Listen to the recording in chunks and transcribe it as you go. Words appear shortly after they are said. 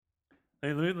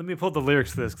Let me pull up the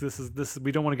lyrics to this. 'Cause this is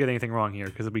we don't want to get anything wrong here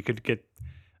because we could get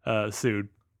sued.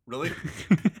 Really?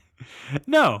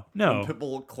 No. When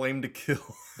Pitbull claimed to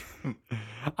kill.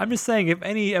 I'm just saying, if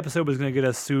any episode was going to get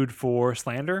us sued for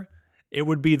slander, it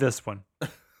would be this one.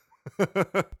 Get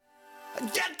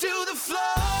to the floor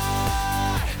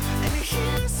and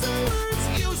hear some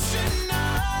words you should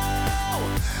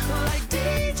know. Like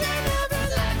DJ never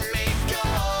let me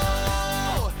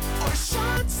go. Or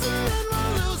shots and then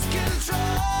we'll lose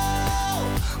control.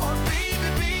 Or baby.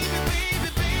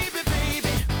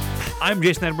 I'm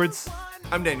Jason Edwards.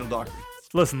 I'm Daniel Dockery.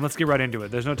 Listen, let's get right into it.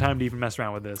 There's no time to even mess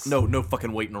around with this. No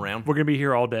fucking waiting around. We're going to be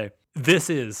here all day. This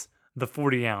is the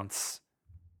 40 ounce.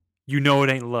 You Know It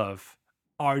Ain't Love.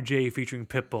 RJ featuring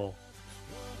Pitbull.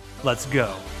 Let's go.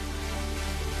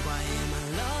 Why am I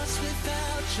lost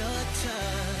without your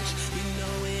touch? You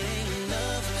know it ain't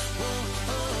love.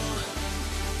 Whoa.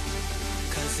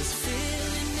 'Cause this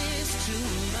feeling is too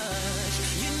much.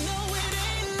 You know it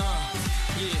ain't love.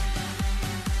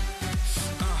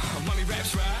 Mommy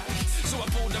raps right, so I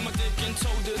pulled down my dick and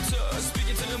told her to speak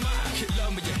it to the mic.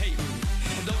 Love me, you hate me.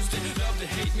 Those that love to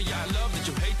hate me, I love that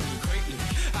you hate me greatly.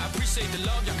 I appreciate the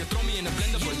love, y'all can throw me in a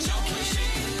blender, but y'all can't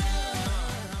shake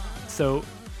me. So,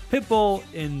 Pitbull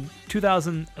in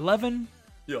 2011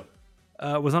 Yeah.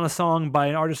 was on a song by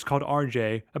an artist called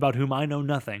RJ, about whom I know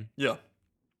nothing. Yeah.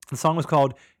 The song was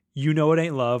called You Know It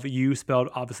Ain't Love. You spelled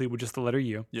obviously with just the letter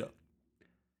U. Yeah.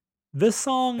 This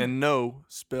song, And no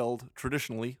spelled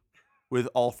traditionally with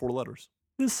all four letters.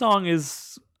 this song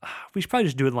is. We should probably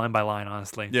just do it line by line,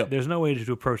 honestly. Yeah. There's no way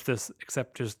to approach this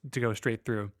except just to go straight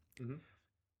through. Mhm.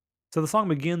 So the song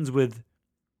begins with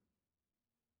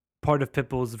part of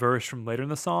Pitbull's verse from later in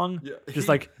the song, Yeah, just he-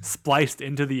 like spliced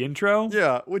into the intro.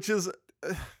 Yeah, which is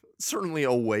certainly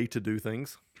a way to do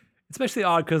things. Especially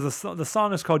odd because the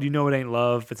song is called You Know It Ain't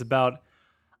Love. It's about,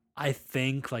 I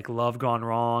think, like love gone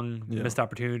wrong, Yeah. missed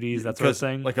opportunities, that sort of 'Cause,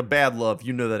 thing. like a bad love,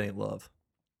 you know that ain't love.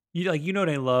 You know it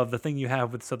ain't love. The thing you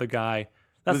have with this other guy,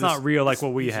 that's With not this- real like this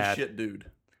what we piece of had. shit dude.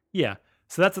 Yeah.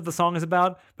 So that's what the song is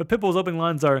about. But Pitbull's opening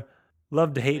lines are,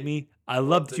 love to hate me. I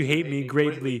love that you hate me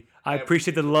greatly. I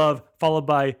appreciate the love, followed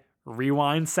by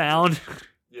rewind sound.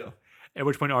 Yeah. At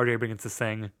which point RJ begins to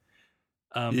sing.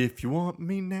 If you want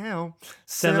me now,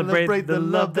 Celebrate the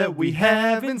love that we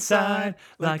have inside,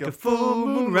 like a full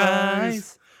moon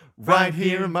rise, right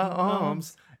here in my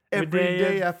arms. Every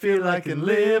day I feel I can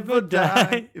live or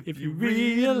die if you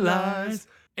realize.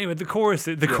 Anyway, the chorus.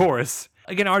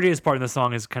 Again, RJ's part in the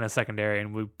song is kind of secondary,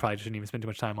 and we probably shouldn't even spend too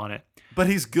much time on it. But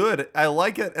he's good. I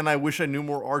like it, and I wish I knew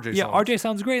more RJ Yeah, songs. RJ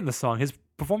sounds great in the song. His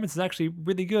performance is actually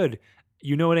really good.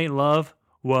 You know it ain't love.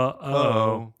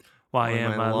 Whoa. Why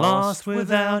am I lost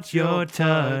without your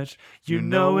touch? You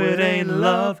know it ain't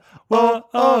love.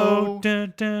 Whoa.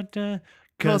 Dun, dun, dun.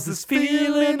 'Cause this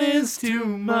feeling is too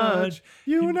much.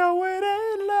 You know it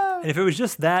ain't love. And if it was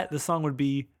just that, the song would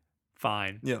be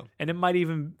fine. Yeah. And it might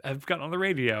even have gotten on the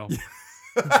radio.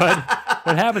 But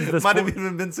what happens at this Might point? have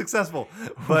even been successful.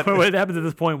 But What happens at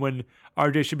this point when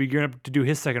RJ should be gearing up to do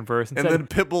his second verse? and Instead, then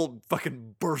Pitbull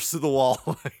fucking bursts through the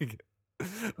wall.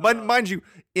 Mind you,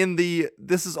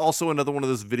 this is also another one of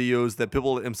those videos that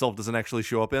Pitbull himself doesn't actually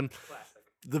show up in.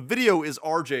 The video is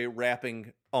RJ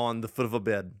rapping on the foot of a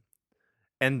bed.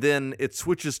 And then it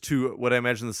switches to what I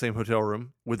imagine the same hotel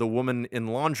room with a woman in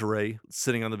lingerie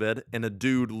sitting on the bed and a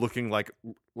dude looking like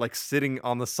sitting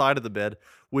on the side of the bed,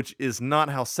 which is not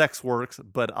how sex works,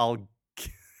 but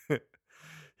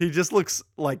he just looks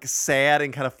like sad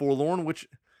and kind of forlorn, which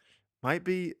might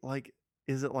be like,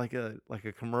 is it like a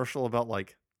commercial about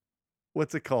like,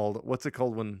 what's it called? What's it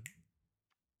called when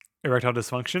erectile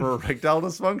dysfunction. for erectile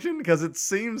dysfunction? Because it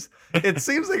seems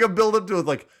like a build up to it,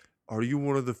 like, are you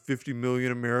one of the 50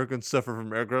 million Americans suffer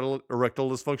from erectile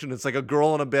dysfunction? It's like a girl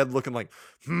on a bed looking like,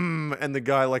 and the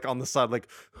guy like on the side like,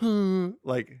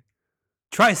 like,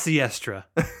 Try siestra.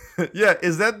 yeah,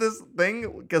 is that this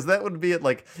thing? Because that would be it.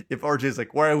 Like if RJ's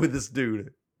like, why are we with this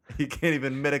dude? He can't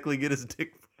even medically get his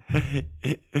dick.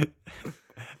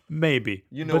 Maybe.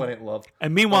 You know what I love.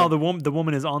 And meanwhile, the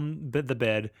woman is on the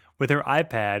bed with her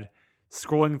iPad,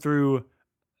 scrolling through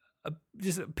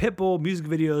just Pitbull music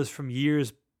videos from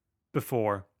years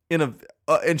before.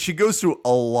 And she goes through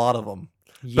a lot of them.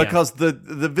 Yeah. Because the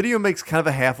video makes kind of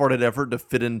a half-hearted effort to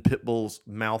fit in Pitbull's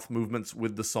mouth movements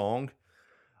with the song.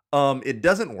 It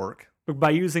doesn't work. But by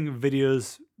using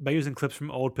clips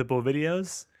from old Pitbull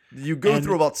videos, You go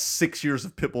through about 6 years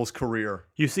of Pitbull's career.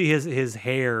 you see his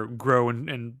hair grow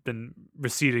and then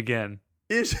recede again.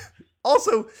 It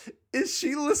Also, is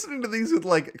she listening to these with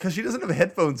like, because she doesn't have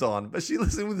headphones on, but she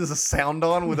listening with this a sound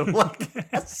on with her like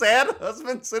a sad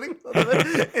husband sitting on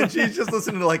it, and she's just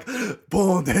listening to like,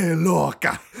 Ponte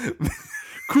Loca.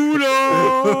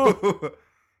 Culo!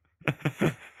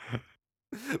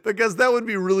 Because that would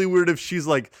be really weird if she's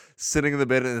like sitting in the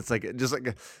bed and it's like just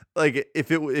like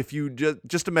if you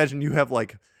just imagine you have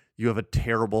a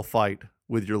terrible fight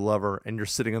with your lover and you're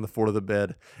sitting on the foot of the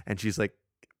bed and she's like,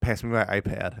 pass me my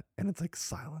iPad, and it's like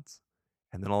silence,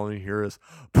 and then all you hear is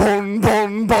bon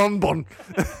bon bon bon.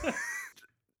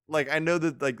 Like I know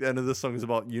this song is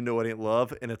about you know it ain't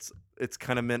love, and it's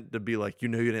kind of meant to be like you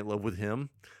know you ain't love with him,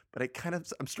 but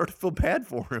I'm starting to feel bad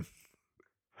for him.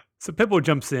 So Pitbull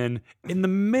jumps in the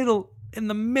middle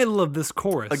of this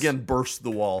chorus. Again, bursts the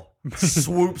wall,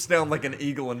 swoops down like an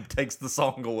eagle and takes the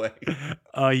song away.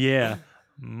 Yeah.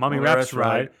 Mommy raps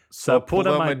right. So I pulled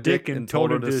out my dick and told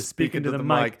her to speak into the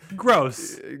mic.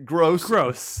 Gross.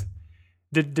 Gross.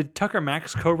 Did Tucker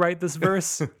Max co-write this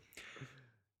verse?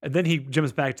 And then he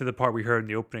jumps back to the part we heard in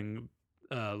the opening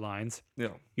lines. Yeah.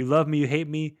 You love me, you hate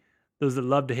me. Those that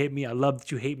love to hate me, I love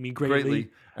that you hate me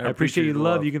greatly. I appreciate your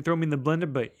love. You can throw me in the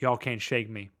blender, but y'all can't shake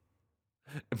me.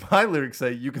 My lyrics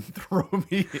say you can throw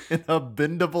me in a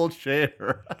bendable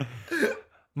chair.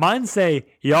 Mine say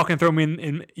y'all can throw me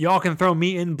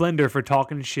in blender for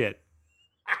talking shit.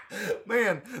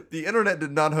 Man, the internet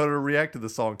did not know how to react to the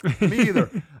song. Me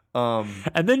either.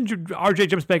 And then RJ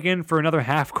jumps back in for another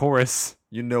half chorus.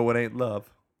 You know it ain't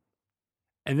love.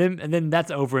 And then that's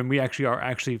over, and we are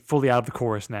fully out of the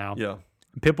chorus now. Yeah.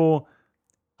 Pitbull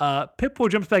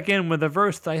jumps back in with a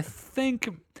verse that I think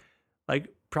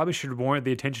probably should warrant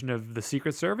the attention of the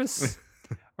Secret Service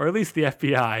or at least the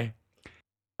FBI.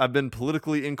 I've been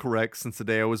politically incorrect since the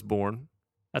day I was born.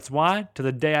 That's why, to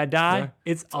the day I die,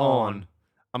 it's on.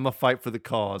 I'm a fight for the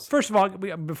cause. First of all,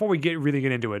 before we really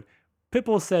get into it,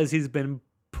 Pitbull says he's been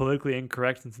politically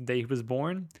incorrect since the day he was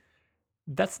born.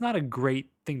 That's not a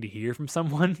great thing to hear from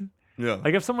someone. Yeah.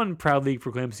 Like if someone proudly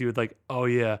proclaims to you like, oh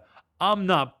yeah, I'm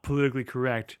not politically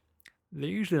correct, they're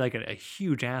usually like a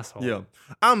huge asshole. Yeah.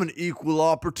 I'm an equal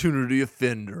opportunity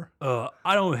offender. I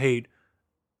don't hate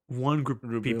one group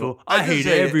of people. I I hate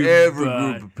every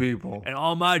group of people. And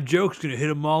all my jokes gonna hit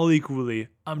them all equally.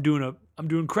 I'm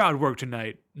doing crowd work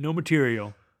tonight. No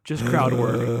material, just crowd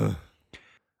work.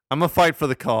 I'm a fight for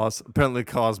the cause. Apparently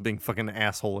the cause being fucking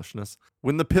assholishness.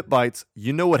 When the pit bites,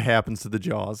 you know what happens to the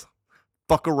jaws.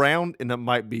 Fuck around and it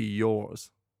might be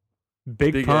yours.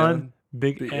 Big pun, N,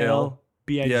 big L,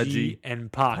 B-I-G,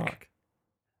 and Pac.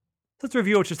 Let's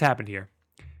review what just happened here.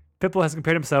 Pitbull has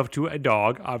compared himself to a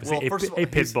dog, obviously a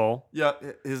pit bull. Yeah,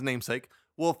 his namesake.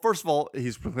 Well, first of all,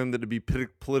 he's proclaimed it to be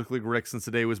politically correct since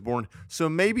the day he was born. So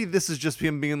maybe this is just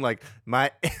him being like,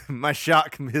 my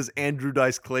shot, his Andrew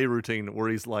Dice Clay routine, where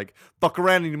he's like, fuck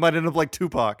around and you might end up like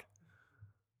Tupac.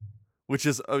 Which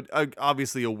is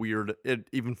obviously a weird,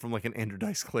 even from like an Andrew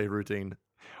Dice Clay routine.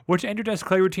 Which Andrew Dice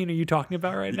Clay routine are you talking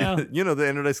about right now? You know, the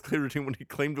Andrew Dice Clay routine when he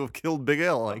claimed to have killed Big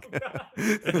L. Like,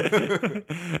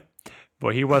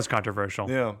 Boy, he was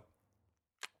controversial. Yeah.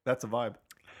 That's a vibe.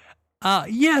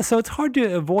 Yeah, so it's hard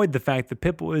to avoid the fact that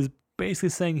Pitbull is basically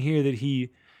saying here that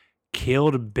he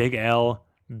killed Big L,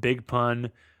 Big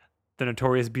Pun, the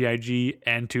Notorious B.I.G.,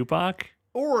 and Tupac.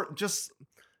 Or just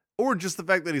the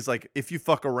fact that he's like, if you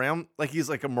fuck around, like he's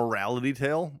like a morality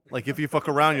tale. Like if you fuck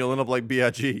around, you'll end up like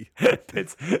B.I.G.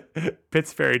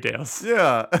 Pitt's fairy tales.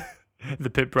 Yeah.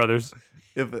 The Pitt brothers.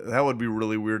 That would be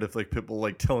really weird if like Pitbull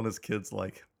like telling his kids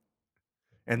like,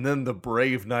 and then the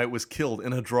brave knight was killed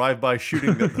in a drive-by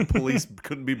shooting that the police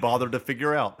couldn't be bothered to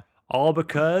figure out. All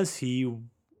because he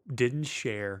didn't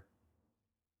share.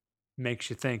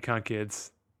 Makes you think, huh,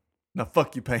 kids? Now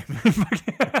fuck you,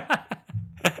 Payman.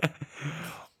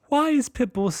 Why is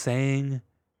Pitbull saying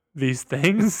these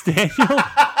things, Daniel?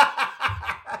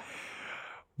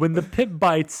 When the pit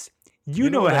bites, you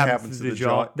know what happens to the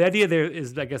jaw. The idea there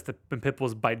is, I guess, that when pit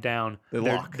bulls bite down,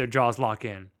 their jaws lock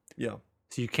in. Yeah.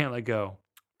 So you can't let go.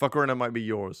 Fuck around, it might be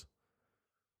yours.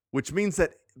 Which means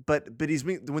that, but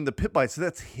when the pit bites,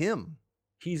 that's him.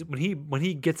 When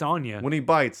he gets on you. When he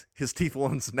bites, his teeth will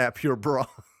unsnap your bra.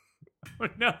 Oh,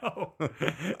 no.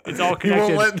 It's all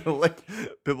connected. He won't let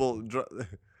Pitbull.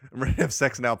 I'm ready to have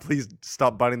sex now. Please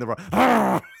stop biting the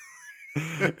bra.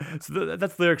 So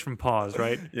that's lyrics from Pause,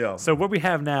 right? Yeah. So what we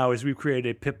have now is we've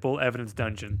created a Pitbull evidence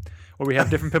dungeon where we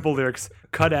have different Pitbull lyrics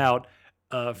cut out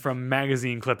from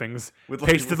magazine clippings,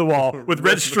 pasted to the wall with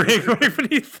red string right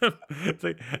beneath them. It's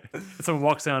like someone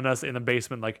walks down on us in the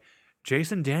basement, like,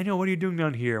 Jason, Daniel, what are you doing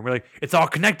down here? And we're like, it's all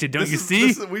connected, don't you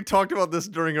see? We talked about this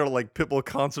during our like Pitbull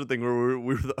concert thing where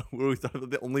we thought of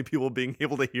the only people being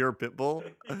able to hear Pitbull.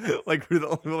 Like we're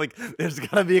the only like there's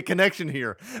gotta be a connection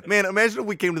here. Man, imagine if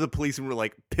we came to the police and we were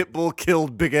like, Pitbull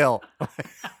killed Big L.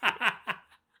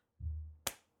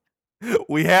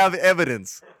 We have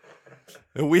evidence.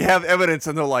 We have evidence,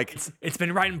 and they're like, it's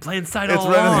been right in plain sight it's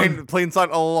all along. right in plain sight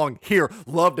all along. Here,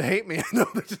 love to hate me. No,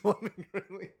 they just love me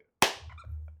really.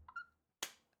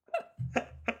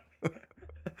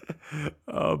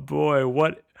 Oh boy,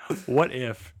 what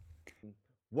if?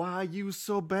 Why you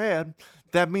so bad?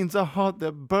 That means a heart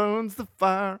that burns the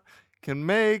fire can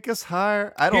make us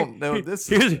higher. I don't know.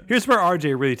 Here's where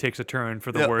RJ really takes a turn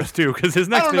for the Yeah. worst too, because his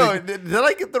I next don't know. Did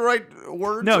I get the right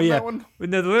words? No, on yeah. That one?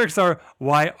 No, the lyrics are,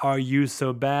 "Why are you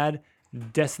so bad?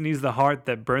 Destiny's the heart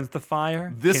that burns the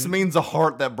fire." This means a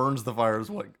heart that burns the fire is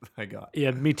what I got.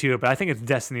 Yeah, me too. But I think it's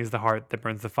Destiny's the heart that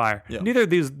burns the fire. Yeah. Neither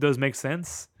of those make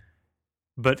sense.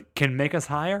 But can make us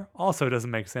higher also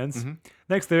doesn't make sense. Mm-hmm.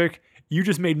 Next lyric, you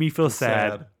just made me feel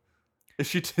sad.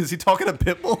 Is he talking to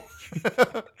Pitbull?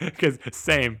 Because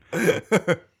same.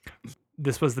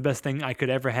 This was the best thing I could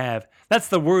ever have. That's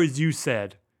the words you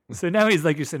said. So now he's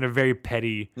like just in a very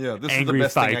petty, Yeah, this angry is the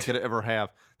best fight. thing I could ever have.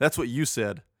 That's what you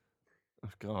said. Oh,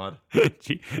 God.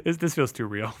 Gee, this feels too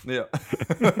real. Yeah.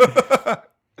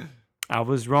 I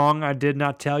was wrong. I did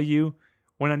not tell you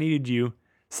when I needed you.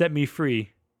 Set me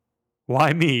free.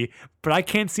 Why me? But I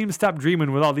can't seem to stop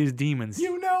dreaming with all these demons.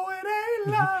 You know it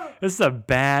ain't love. This is a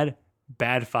bad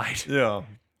fight. Yeah.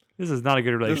 This is not a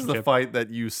good This relationship. is the fight that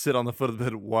you sit on the foot of the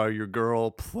bed while your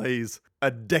girl plays a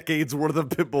decade's worth of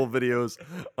Pitbull videos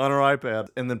on her iPad,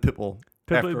 and then Pitbull.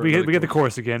 We get the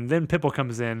chorus again. Then Pitbull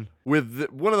comes in. With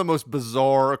one of the most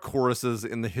bizarre choruses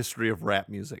in the history of rap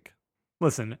music.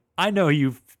 Listen, I know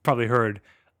you've probably heard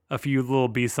a few Lil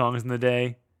B songs in the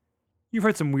day. You've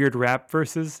heard some weird rap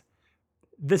verses.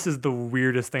 This is the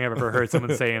weirdest thing I've ever heard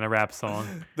someone say in a rap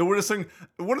song. The weirdest thing,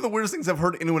 one of the weirdest things I've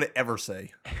heard anyone ever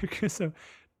say. So,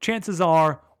 chances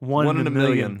are one in a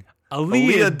million.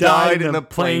 Aaliyah died in a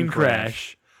plane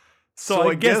crash. So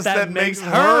I guess that makes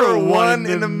her one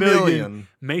in a million.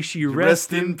 May she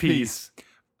rest in peace.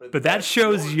 But that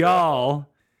shows y'all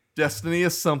Destiny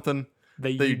is something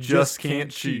that you just can't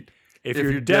cheat. If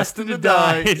you're destined to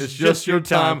die, it's just your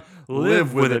time.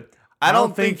 Live with it. I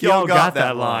don't think y'all got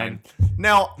that line.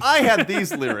 Now, I had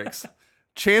these lyrics.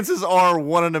 Chances are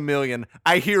one in a million.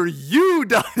 I hear you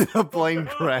died in a plane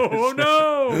crash. Oh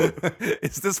no!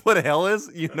 Is this what hell is?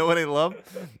 You know what I love?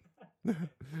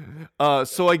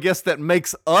 So I guess that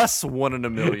makes us one in a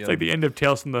million. It's like the end of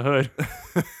Tales from the Hood.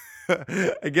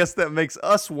 I guess that makes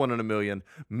us one in a million.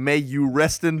 May you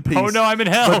rest in peace. Oh no, I'm in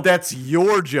hell. But that's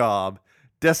your job.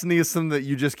 Destiny is something that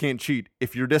you just can't cheat.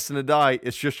 If you're destined to die,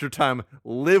 it's just your time.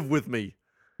 Live with me.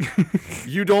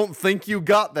 You don't think you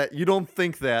got that. You don't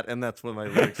think that, and that's when my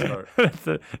lyrics start.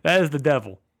 That is the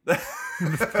devil.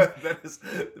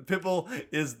 Pitbull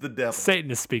is the devil. Satan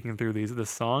is speaking through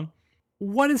this song.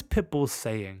 What is Pitbull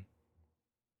saying?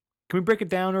 Can we break it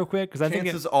down real quick? Because I think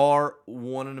Chances are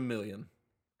one in a million.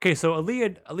 Okay, so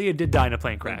Aaliyah did die in a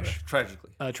plane crash.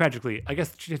 Tragically. Tragically. I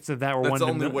guess chances of that were That's one the in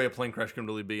a only million. way a plane crash can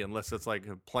really be, unless it's like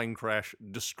a plane crash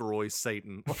destroys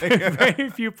Satan. Very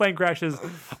few plane crashes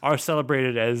are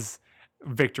celebrated as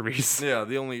victories. Yeah,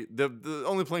 the only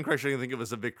plane crash I can think of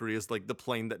as a victory is like the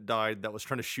plane that died that was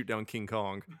trying to shoot down King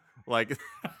Kong. Like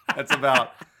that's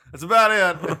about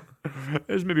it.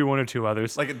 There's maybe one or two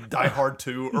others. Like a Die Hard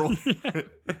 2 or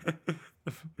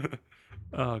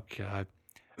Oh God.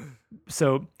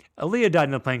 So Aaliyah died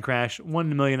in a plane crash. 1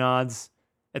 in a million odds.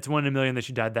 It's 1 in a million that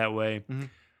she died that way. Mm-hmm.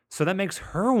 So that makes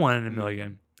her 1 in a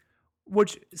million.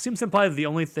 Which seems to imply that the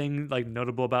only thing like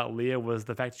notable about Aaliyah was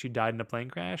the fact that she died in a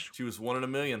plane crash. She was 1 in a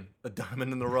million, a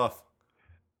diamond in the rough.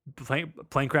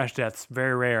 Plane crash deaths,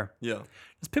 very rare. Yeah.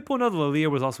 Does Pitbull know that Aaliyah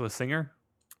was also a singer?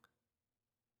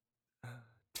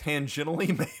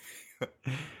 Tangentially, maybe.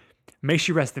 May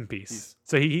she rest in peace.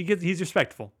 So he's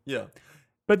respectful. Yeah.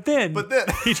 But then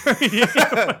he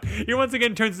he once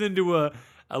again turns it into a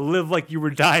live like you were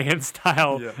dying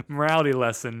style morality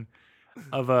lesson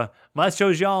of well, that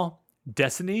shows y'all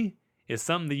destiny is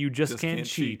something that you just can't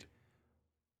cheat.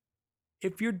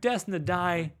 If you're destined to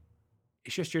die,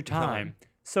 it's just your time.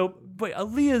 So, but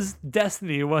Aaliyah's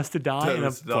destiny was to die in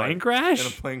a plane crash? In a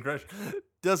plane crash.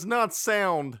 Does not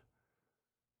sound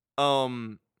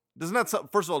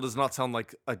first of all, does not sound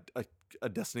like a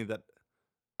destiny that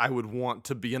I would want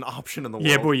to be an option in the world.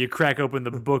 Yeah, boy, you crack open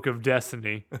the book of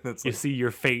destiny. You like, see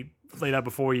your fate laid out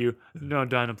before you. No,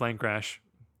 die in a plane crash.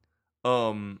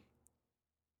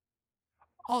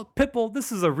 Oh, Pitbull,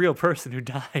 this is a real person who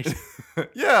died.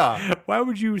 Yeah. Why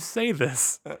would you say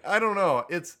this? I don't know.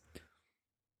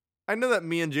 I know that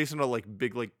me and Jason are like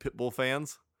big like Pitbull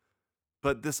fans,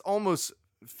 but this almost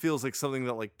feels like something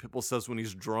that like Pitbull says when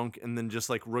he's drunk and then just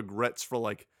like regrets for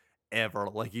like ever.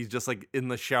 Like he's just like in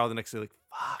the shower the next day, like,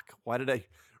 fuck, why did I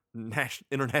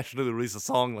internationally release a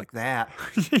song like that?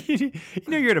 You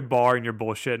know, you're at a bar and you're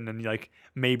bullshitting, and like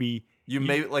maybe You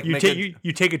may like you make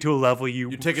take it to a level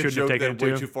you take a shouldn't joke have taken that it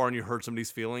way to. too far and you hurt somebody's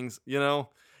feelings, you know?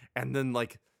 And then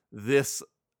like this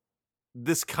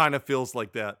kind of feels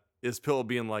like that is Pitbull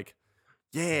being like,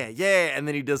 yeah, and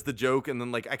then he does the joke, and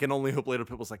then like I can only hope later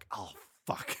Pitbull's like, oh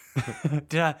fuck.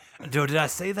 Did I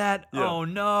say that? Yeah. Oh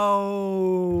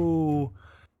no.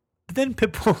 But then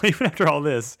Pitbull, even after all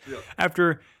this,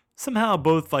 after somehow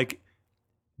both like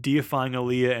deifying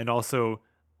Aaliyah and also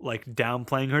like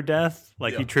downplaying her death,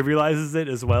 like he trivializes it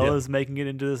as well as making it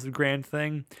into this grand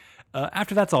thing.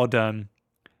 After that's all done,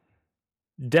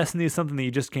 destiny is something that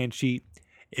you just can't cheat.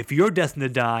 If you're destined to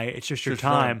die, it's just your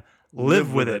time.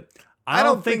 Live with it. I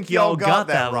don't think y'all got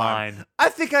that line. I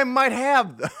think I might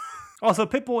have. Also,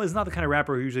 Pitbull is not the kind of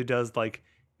rapper who usually does like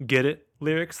get it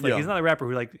lyrics. Like Yeah. he's not a rapper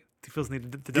who like feels the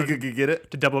need to Get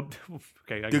it? double.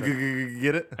 Okay,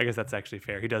 Get it? I guess that's actually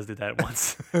fair. He does do that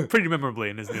once, pretty memorably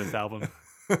in his newest album.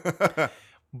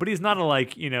 But he's not a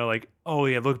like, you know, like, oh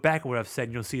yeah, look back at what I've said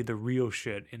and you'll see the real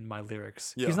shit in my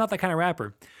lyrics. Yeah. He's not that kind of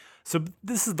rapper. So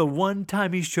this is the one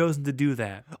time he's chosen to do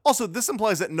that. Also, this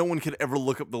implies that no one could ever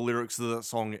look up the lyrics to that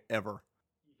song ever.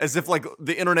 As if like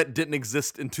the internet didn't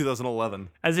exist in 2011.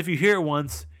 As if you hear it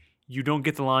once, you don't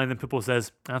get the line, then Pitbull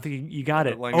says, I don't think you got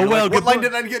it. Like, Oh you're well, like, what line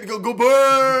did I get? Go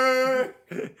burn!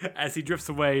 As he drifts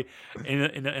away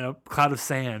in a cloud of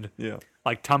sand. Yeah.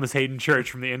 Like Thomas Hayden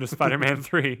Church from the end of Spider-Man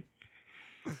 3.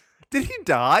 Did he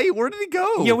die? Where did he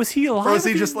go? Yeah, was he alive? Or is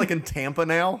he just like in Tampa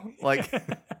now? Like,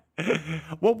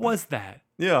 What was that?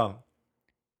 yeah.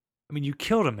 I mean, you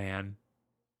killed a man.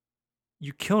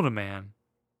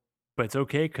 But it's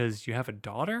okay because you have a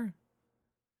daughter?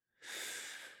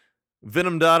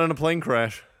 Venom died in a plane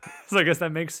crash. So I guess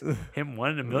that makes him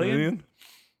 1 in a million?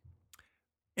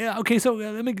 Yeah, okay, so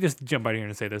let me just jump right here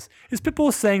and say this. Is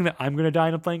Pitbull saying that I'm going to die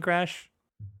in a plane crash?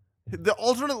 The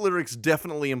alternate lyrics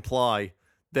definitely imply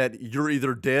that you're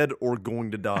either dead or going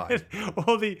to die.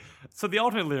 Well, the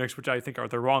alternate lyrics, which I think are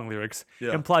the wrong lyrics,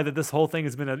 Yeah. imply that this whole thing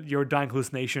has been your dying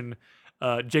hallucination,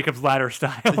 Jacob's Ladder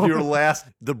style.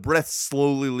 The breaths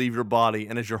slowly leave your body,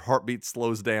 and as your heartbeat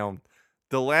slows down,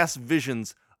 the last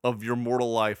visions of your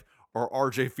mortal life are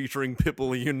RJ featuring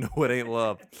Pitbull, You Know It Ain't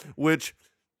Love. Which,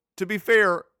 to be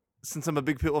fair, since I'm a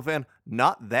big Pitbull fan,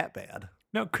 not that bad.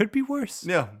 No, could be worse.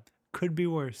 Yeah. Could be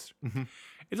worse. Mm-hmm.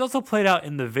 It's also played out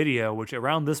in the video, which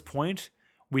around this point,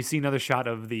 we see another shot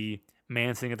of the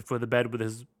man sitting at the foot of the bed with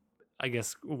his, I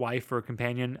guess, wife or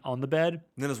companion on the bed. And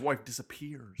then his wife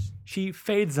disappears. She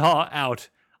fades out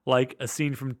like a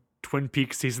scene from Twin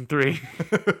Peaks Season 3.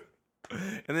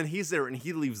 And then he's there and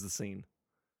he leaves the scene.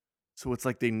 So it's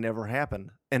like they never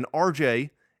happened. And RJ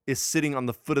is sitting on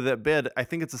the foot of that bed. I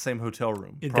think it's the same hotel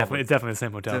room. It's probably. definitely the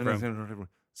same hotel Definitely room. the same hotel room.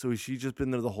 So has she just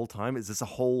been there the whole time? Is this a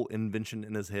whole invention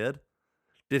in his head?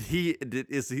 Did he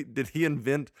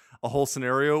invent a whole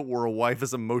scenario where a wife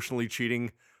is emotionally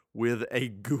cheating with a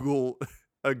Google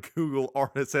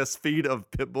RSS feed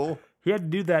of Pitbull? He had to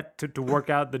do that to work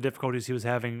out the difficulties he was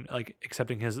having, like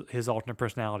accepting his alternate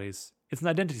personalities. It's an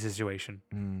identity situation.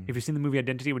 Have you seen the movie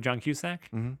Identity with John Cusack?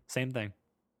 Mhm. Same thing.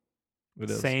 It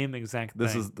is. Same exact thing.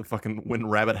 This is the fucking When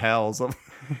Rabbit Howls.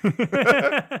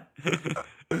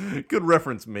 Good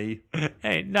reference, me.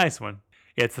 Hey, nice one.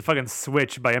 Yeah, it's the fucking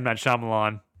Switch by M. Night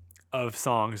Shyamalan of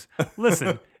songs.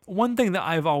 Listen, one thing that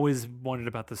I've always wondered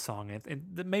about this song,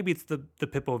 and maybe it's the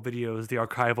Pitbull videos, the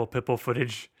archival Pitbull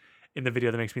footage in the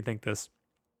video that makes me think this.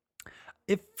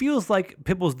 It feels like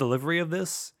Pitbull's delivery of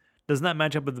this does not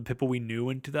match up with the Pitbull we knew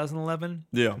in 2011,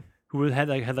 Yeah. who had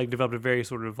developed a very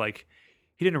sort of like,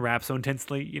 he didn't rap so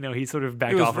intensely, you know, he sort of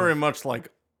backed It was off. very much like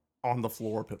on the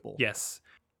floor Pitbull. Yes.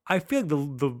 I feel like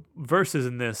the verses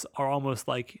in this are almost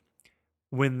like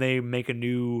when they make a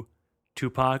new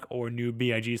Tupac or a new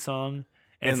B.I.G. song.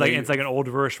 And it's like an old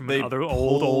verse from another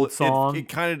old song. It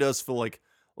kind of does feel like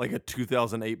a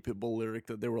 2008 Pitbull lyric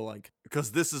that they were like,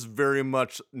 because this is very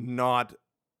much not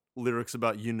lyrics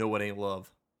about You Know It Ain't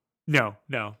Love. No.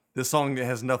 This song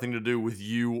has nothing to do with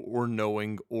you or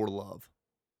knowing or love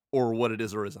or what it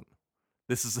is or isn't.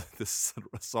 This is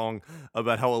a song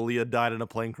about how Aaliyah died in a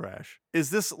plane crash. Is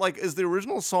the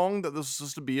original song that this was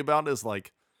supposed to be about is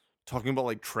like talking about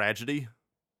like tragedy?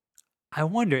 I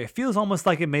wonder. It feels almost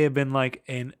like it may have been like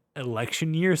an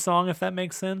election year song, if that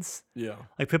makes sense. Yeah.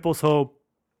 Like Pitbull's whole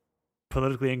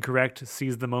politically incorrect,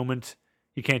 seize the moment,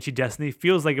 you can't cheat destiny,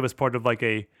 feels like it was part of like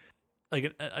a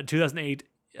 2008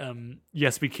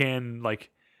 Yes We Can, like,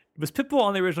 was Pitbull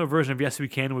on the original version of Yes We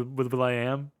Can with Will I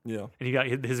Am? Yeah. And he got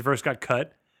his verse got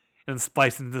cut and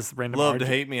spliced into this random Love to RJ.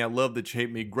 hate me. I love that you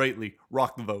hate me greatly.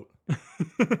 Rock the vote.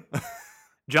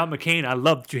 John McCain, I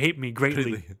love that you hate me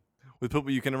greatly. With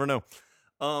people you can never know.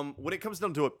 When it comes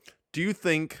down to it, do you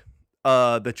think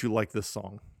that you like this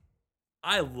song?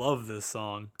 I love this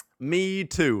song. Me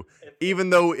too.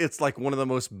 Even though it's like one of the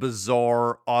most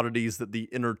bizarre oddities that the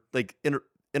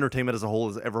entertainment as a whole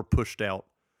has ever pushed out.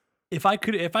 If I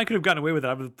could have gotten away with it,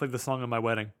 I would have played the song on my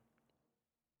wedding.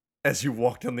 As you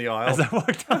walk down the aisle. As I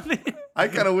walked down the I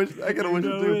kind of wish it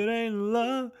too. It ain't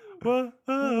love.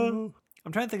 Whoa.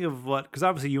 I'm trying to think of what, because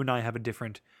obviously you and I have a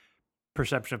different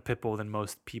perception of Pitbull than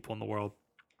most people in the world.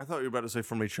 I thought you were about to say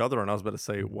from each other, and I was about to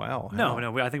say, wow.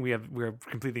 No, I think we're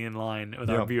completely in line with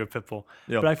our view of Pitbull.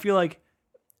 Yeah. But I feel like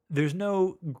there's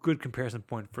no good comparison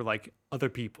point for like other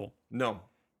people. No.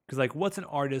 Because like, what's an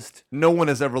artist? No one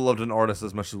has ever loved an artist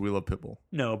as much as we love Pitbull.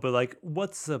 No, but like,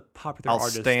 what's a popular I'll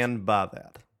artist? stand by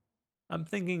that. I'm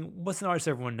thinking, what's an artist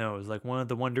everyone knows? Like one of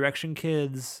the One Direction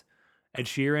kids, Ed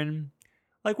Sheeran.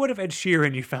 Like, what if Ed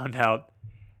Sheeran, you found out,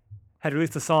 had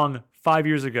released a song 5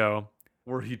 years ago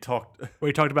Where he talked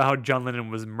about how John Lennon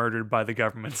was murdered by the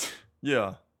government?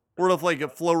 Yeah. Or if like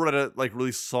Flo Rida like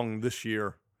released a song this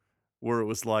year where it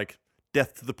was like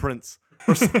 "Death to the Prince"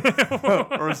 or,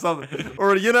 or something,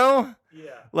 or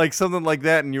like something like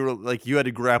that, and you were like you had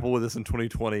to grapple with this in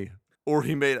 2020. Or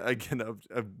he made again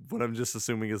what I'm just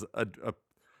assuming is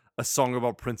a song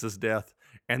about Prince's death,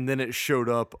 and then it showed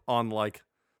up on like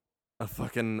a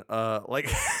fucking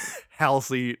like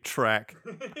Halsey track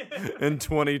in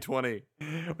 2020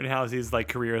 when Halsey's like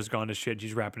career has gone to shit.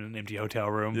 She's rapping in an empty hotel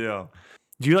room. Yeah.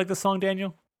 Do you like the song,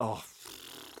 Daniel? Oh,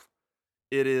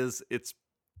 it's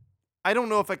I don't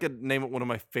know if I could name it one of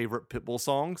my favorite Pitbull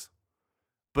songs,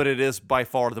 but it is by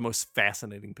far the most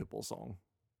fascinating Pitbull song.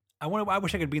 I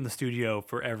wish I could be in the studio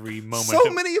for every moment. So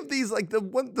many of these, like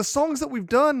the songs that we've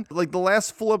done, like the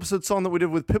last full episode song that we did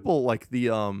with Pitbull, like the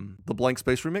Blank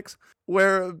Space remix,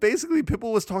 where basically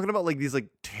Pitbull was talking about like these like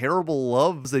terrible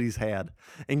loves that he's had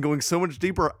and going so much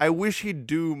deeper. I wish he'd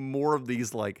do more of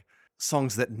these like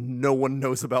songs that no one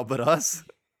knows about but us.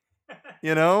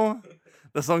 You know?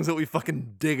 The songs that we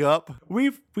fucking dig up.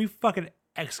 We've fucking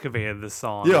excavated this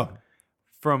song. Yeah.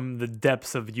 From the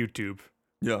depths of YouTube.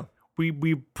 Yeah.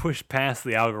 We pushed past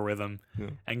the algorithm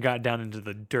and got down into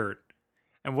the dirt.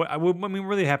 And what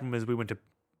really happened was we went to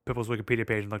Pitbull's Wikipedia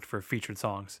page and looked for featured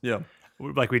songs. Yeah.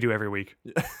 Like we do every week.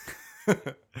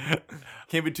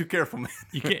 Can't be too careful, man.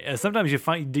 You can't. Sometimes you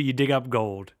dig up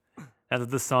gold. That's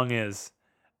what this song is.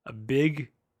 A big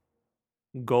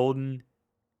golden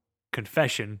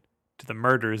confession to the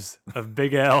murders of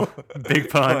Big L,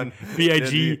 Big Pun,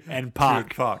 B.I.G., and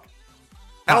Pac.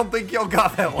 I don't think y'all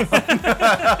got that one. I've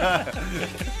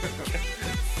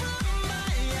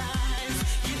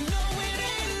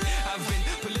been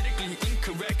politically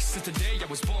incorrect since the day I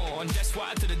was born. That's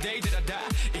why to the day that I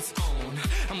die, it's on.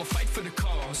 I'ma fight for the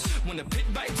cause. When the pit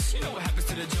bites, you know what happens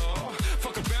to the jaw.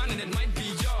 Fuck around and it might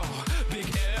be y'all. Big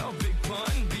L, Big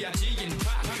Pun, B.I.G. and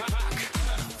Pac.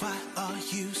 Why are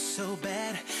you so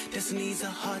bad? Destiny's a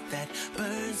heart that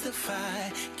burns the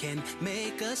fire, can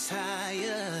make us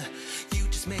higher. You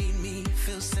just made me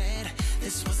feel sad.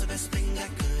 This was the best thing I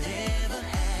could ever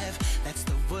have. That's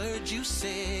the word you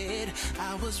said.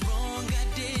 I was wrong, I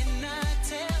did not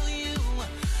tell